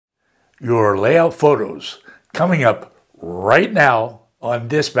your layout photos, coming up right now on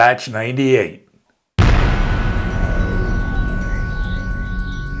Dispatch 98.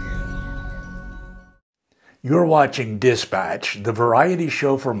 You're watching Dispatch, the variety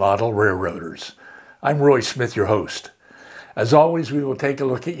show for model railroaders. I'm Roy Smith, your host. As always, we will take a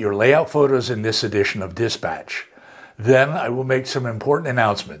look at your layout photos in this edition of Dispatch. Then I will make some important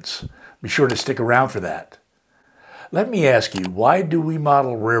announcements. Be sure to stick around for that. Let me ask you, why do we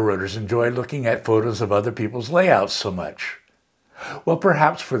model railroaders enjoy looking at photos of other people's layouts so much? Well,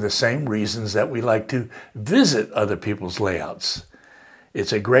 perhaps for the same reasons that we like to visit other people's layouts.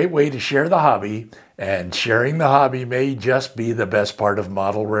 It's a great way to share the hobby, and sharing the hobby may just be the best part of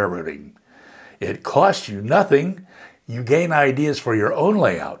model railroading. It costs you nothing. You gain ideas for your own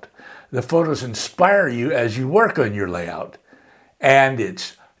layout. The photos inspire you as you work on your layout. And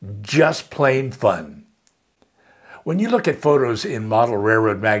it's just plain fun. When you look at photos in model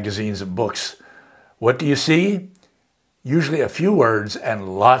railroad magazines and books, what do you see? Usually a few words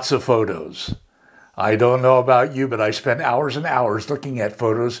and lots of photos. I don't know about you, but I spent hours and hours looking at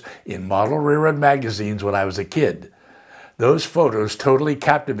photos in model railroad magazines when I was a kid. Those photos totally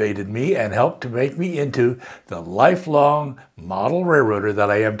captivated me and helped to make me into the lifelong model railroader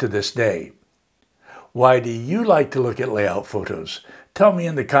that I am to this day. Why do you like to look at layout photos? Tell me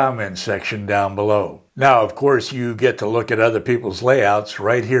in the comments section down below. Now, of course, you get to look at other people's layouts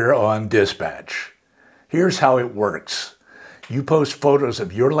right here on Dispatch. Here's how it works. You post photos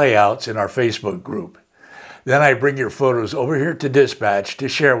of your layouts in our Facebook group. Then I bring your photos over here to Dispatch to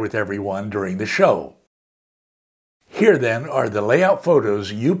share with everyone during the show. Here then are the layout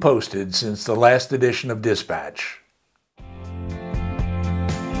photos you posted since the last edition of Dispatch.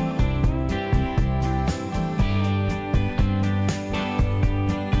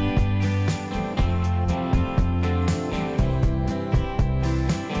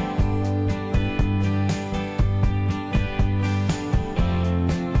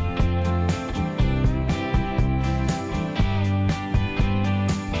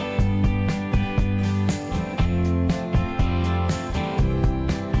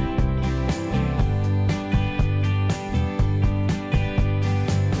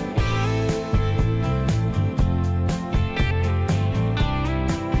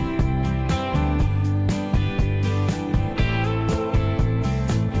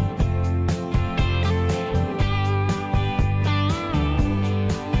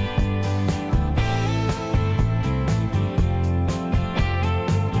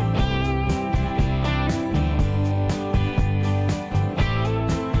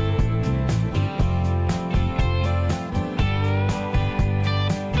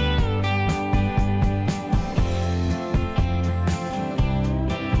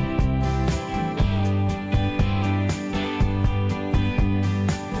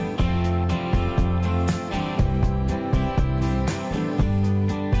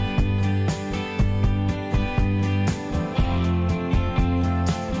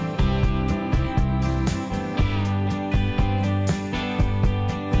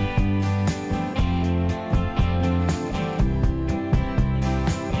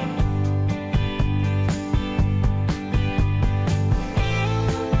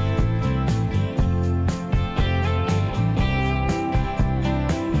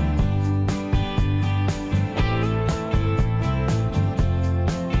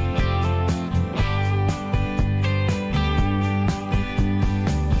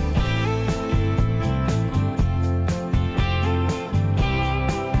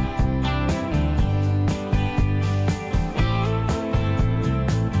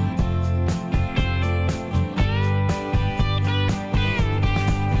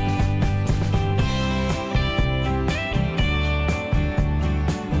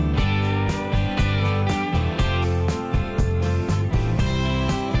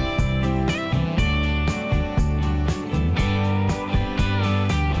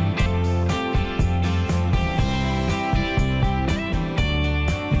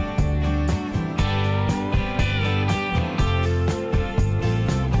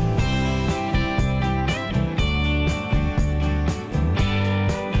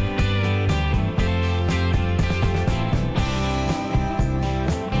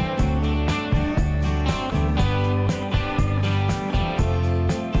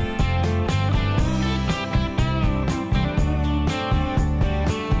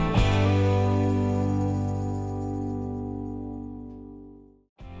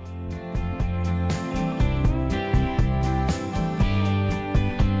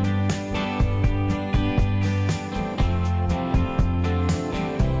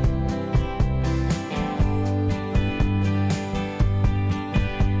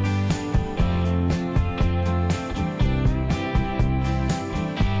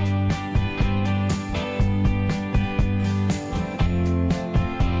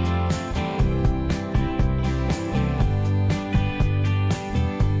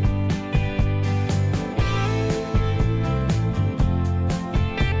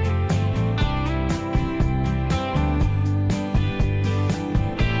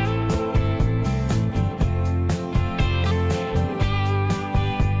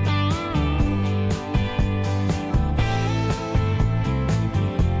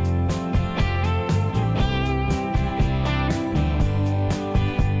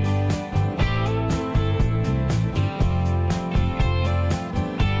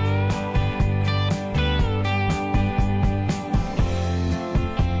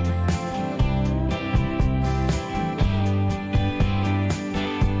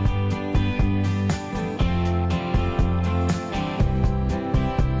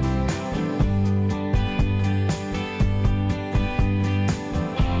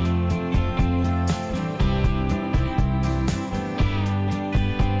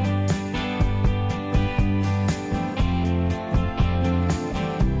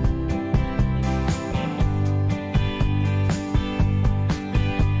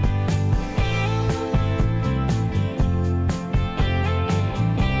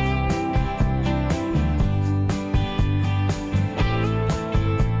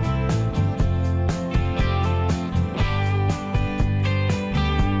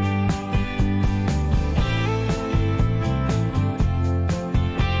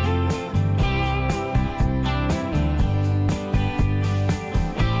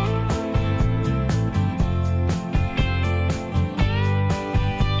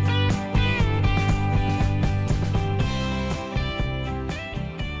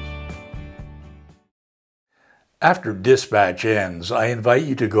 After dispatch ends, I invite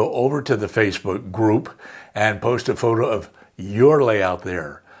you to go over to the Facebook group and post a photo of your layout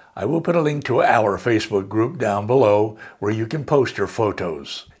there. I will put a link to our Facebook group down below where you can post your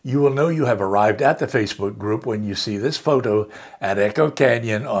photos. You will know you have arrived at the Facebook group when you see this photo at Echo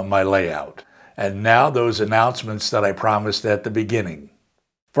Canyon on my layout. And now those announcements that I promised at the beginning.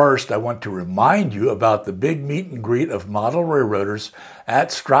 First, I want to remind you about the big meet and greet of model railroaders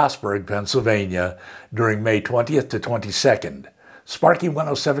at Strasburg, Pennsylvania during May 20th to 22nd. Sparky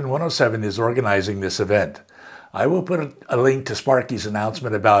 107 is organizing this event. I will put a link to Sparky's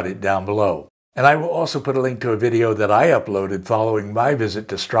announcement about it down below. And I will also put a link to a video that I uploaded following my visit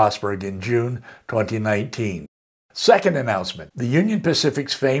to Strasburg in June 2019. Second announcement, the Union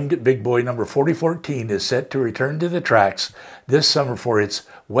Pacific's famed Big Boy number 4014 is set to return to the tracks this summer for its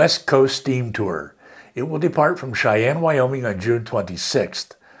West Coast Steam Tour. It will depart from Cheyenne, Wyoming on June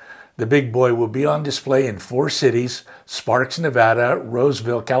 26th. The Big Boy will be on display in 4 cities: Sparks, Nevada,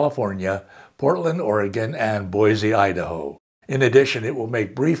 Roseville, California, Portland, Oregon, and Boise, Idaho. In addition, it will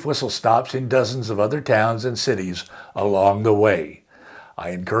make brief whistle stops in dozens of other towns and cities along the way.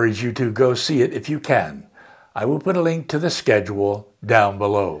 I encourage you to go see it if you can. I will put a link to the schedule down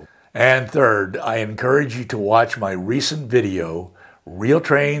below. And third, I encourage you to watch my recent video, Real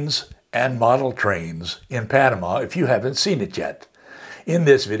Trains and Model Trains in Panama, if you haven't seen it yet. In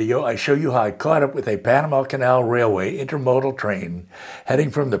this video, I show you how I caught up with a Panama Canal Railway intermodal train heading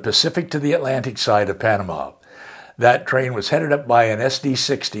from the Pacific to the Atlantic side of Panama. That train was headed up by an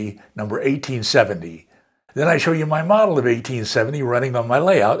SD60 number 1870. Then I show you my model of 1870 running on my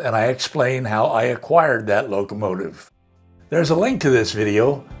layout, and I explain how I acquired that locomotive. There's a link to this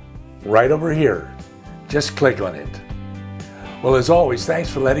video right over here. Just click on it. Well, as always, thanks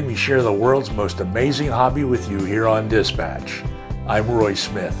for letting me share the world's most amazing hobby with you here on Dispatch. I'm Roy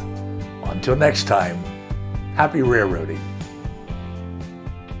Smith. Until next time, happy railroading.